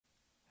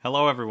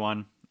Hello,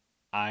 everyone.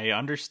 I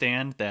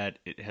understand that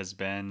it has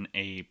been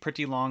a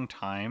pretty long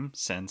time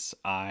since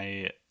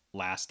I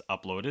last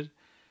uploaded,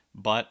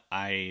 but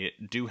I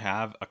do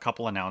have a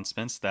couple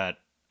announcements that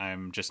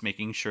I'm just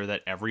making sure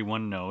that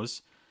everyone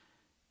knows.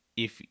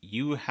 If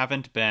you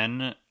haven't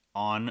been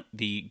on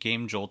the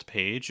Game Jolt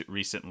page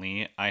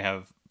recently, I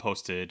have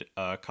posted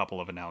a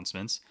couple of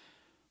announcements.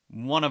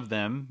 One of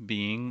them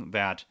being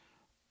that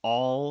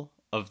all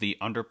of the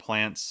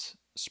Underplants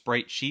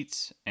sprite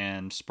sheets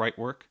and sprite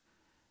work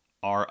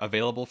are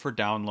available for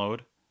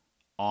download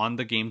on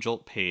the Game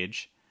Jolt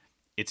page.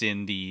 It's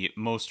in the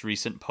most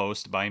recent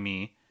post by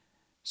me.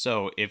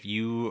 So if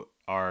you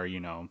are,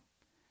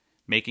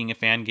 making a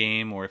fan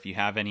game or if you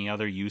have any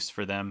other use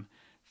for them,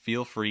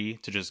 feel free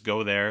to just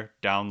go there,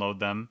 download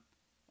them,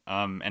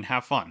 and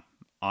have fun.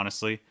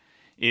 Honestly,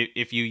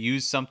 if you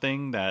use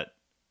something that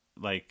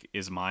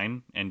is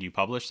mine and you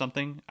publish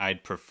something,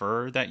 I'd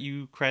prefer that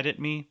you credit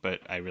me,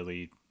 but I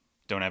really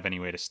don't have any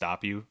way to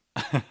stop you.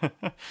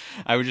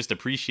 I would just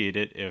appreciate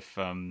it if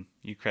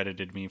you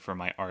credited me for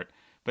my art.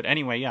 But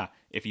anyway, yeah,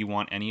 if you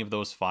want any of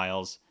those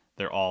files,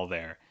 they're all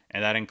there.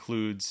 And that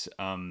includes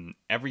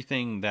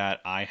everything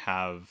that I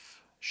have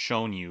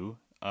shown you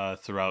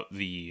throughout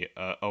the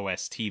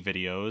OST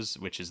videos,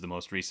 which is the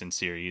most recent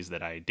series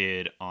that I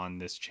did on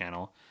this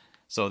channel.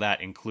 So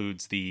that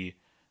includes the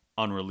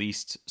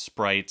unreleased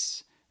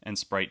sprites and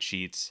sprite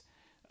sheets,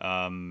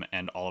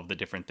 and all of the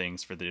different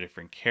things for the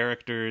different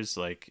characters,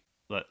 like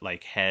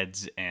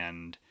heads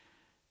and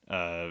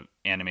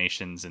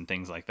animations and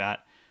things like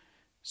that.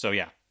 So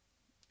yeah,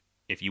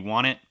 if you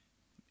want it,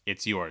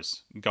 it's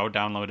yours. Go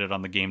download it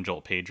on the Game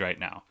Jolt page right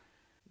now.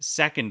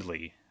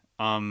 Secondly,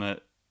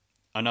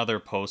 another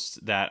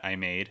post that I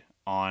made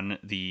on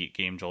the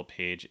Game Jolt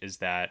page is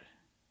that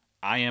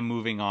I am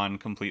moving on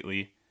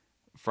completely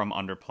from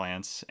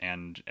Underplants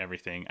and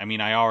everything. I mean,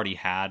 I already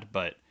had,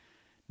 but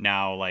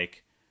now,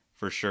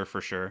 for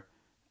sure,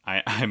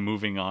 I'm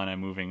moving on. I'm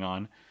moving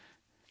on.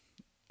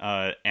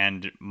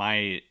 And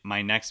my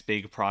next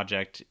big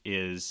project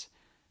is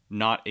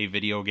not a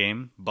video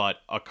game, but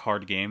a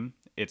card game.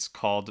 It's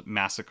called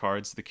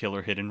Massicards, the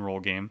Killer Hidden Role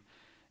Game.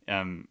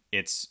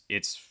 It's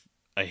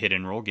a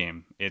hidden role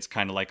game. It's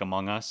kind of like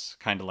Among Us,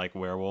 kind of like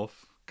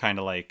Werewolf, kind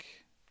of like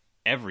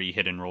every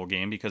hidden role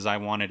game because I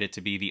wanted it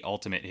to be the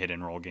ultimate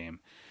hidden role game.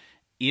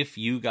 If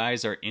you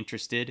guys are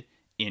interested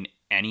in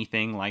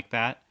anything like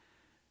that,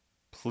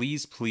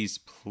 please, please,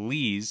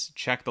 please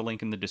check the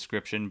link in the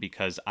description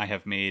because I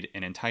have made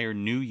an entire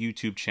new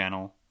YouTube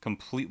channel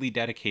completely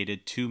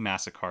dedicated to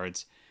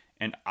Massicards,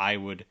 and I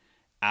would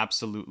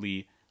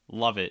absolutely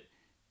love it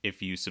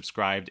if you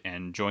subscribed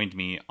and joined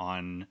me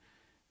on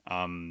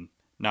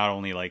not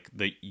only like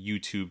the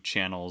YouTube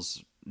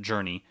channel's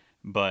journey,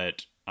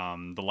 but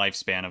the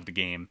lifespan of the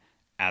game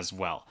as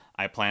well.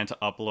 I plan to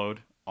upload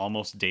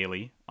almost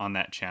daily on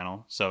that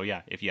channel. So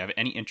yeah, if you have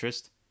any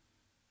interest,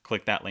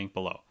 click that link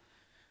below.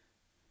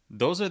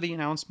 Those are the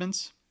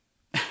announcements.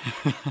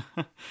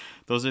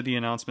 Those are the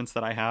announcements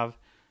that I have.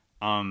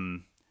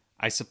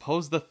 I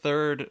suppose the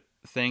third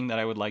thing that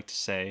I would like to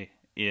say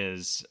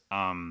is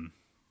I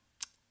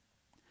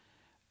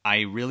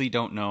really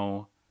don't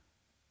know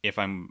if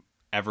I'm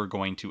ever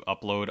going to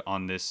upload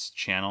on this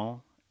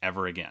channel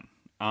ever again.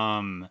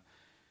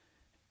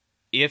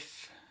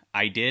 If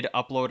I did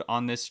upload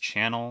on this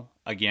channel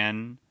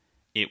again,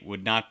 it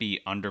would not be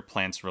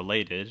Underplants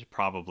related,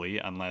 probably,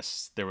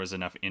 unless there was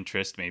enough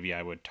interest. Maybe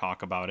I would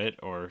talk about it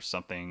or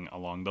something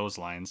along those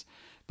lines.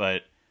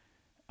 But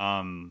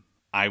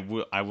I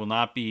will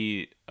not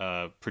be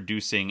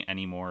producing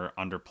any more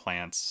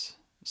Underplants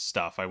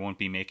stuff. I won't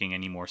be making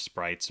any more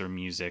sprites or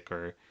music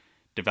or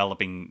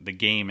developing the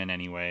game in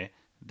any way.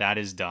 That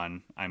is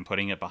done. I'm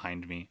putting it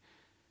behind me.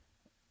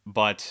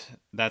 But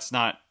that's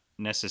not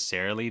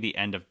necessarily the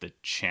end of the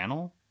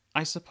channel,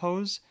 I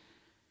suppose.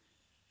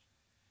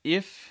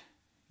 If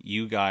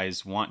you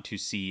guys want to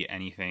see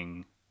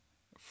anything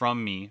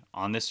from me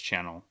on this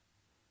channel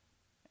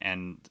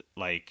and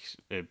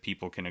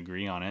people can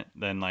agree on it,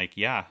 then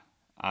yeah,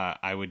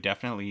 I would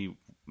definitely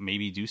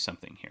maybe do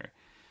something here.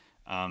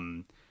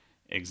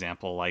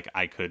 Example,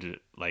 I could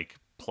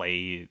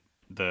play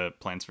the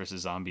Plants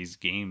vs. Zombies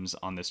games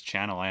on this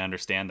channel. I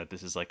understand that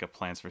this is like a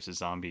Plants vs.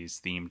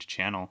 Zombies themed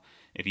channel.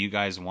 If you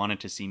guys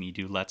wanted to see me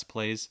do Let's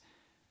Plays,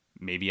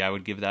 maybe I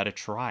would give that a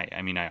try.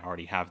 I mean, I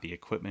already have the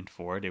equipment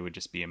for it. It would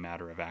just be a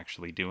matter of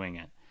actually doing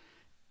it.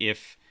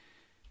 If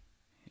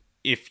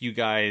you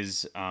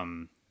guys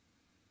want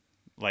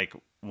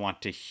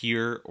to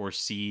hear or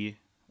see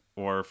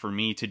or for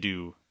me to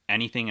do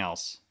anything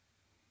else,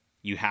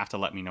 you have to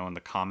let me know in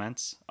the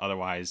comments.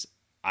 Otherwise,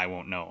 I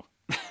won't know.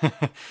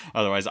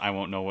 Otherwise, I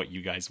won't know what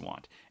you guys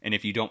want. And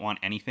if you don't want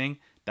anything,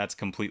 that's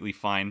completely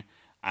fine.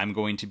 I'm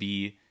going to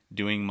be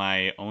doing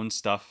my own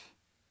stuff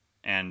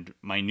and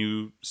my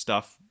new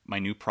stuff, my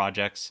new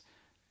projects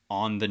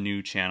on the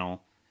new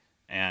channel.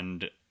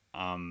 And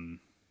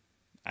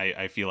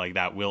I feel like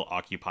that will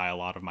occupy a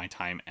lot of my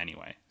time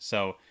anyway.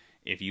 So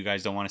if you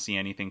guys don't want to see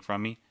anything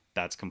from me,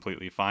 that's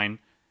completely fine.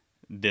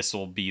 This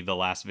will be the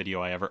last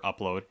video I ever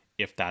upload.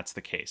 if that's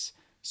the case.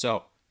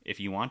 So if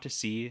you want to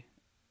see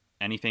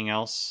anything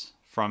else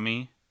from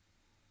me,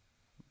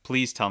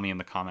 please tell me in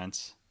the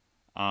comments.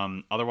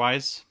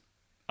 Otherwise,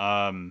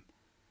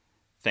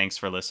 thanks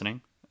for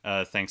listening.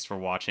 Thanks for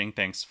watching.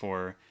 Thanks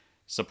for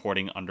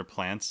supporting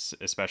Underplants,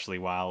 especially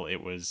while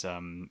it was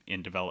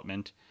in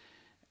development.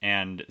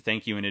 And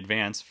thank you in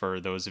advance for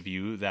those of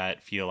you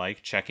that feel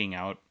like checking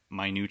out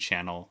my new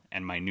channel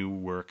and my new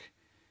work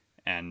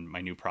and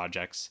my new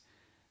projects.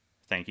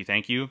 Thank you.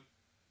 Thank you.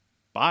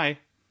 Bye.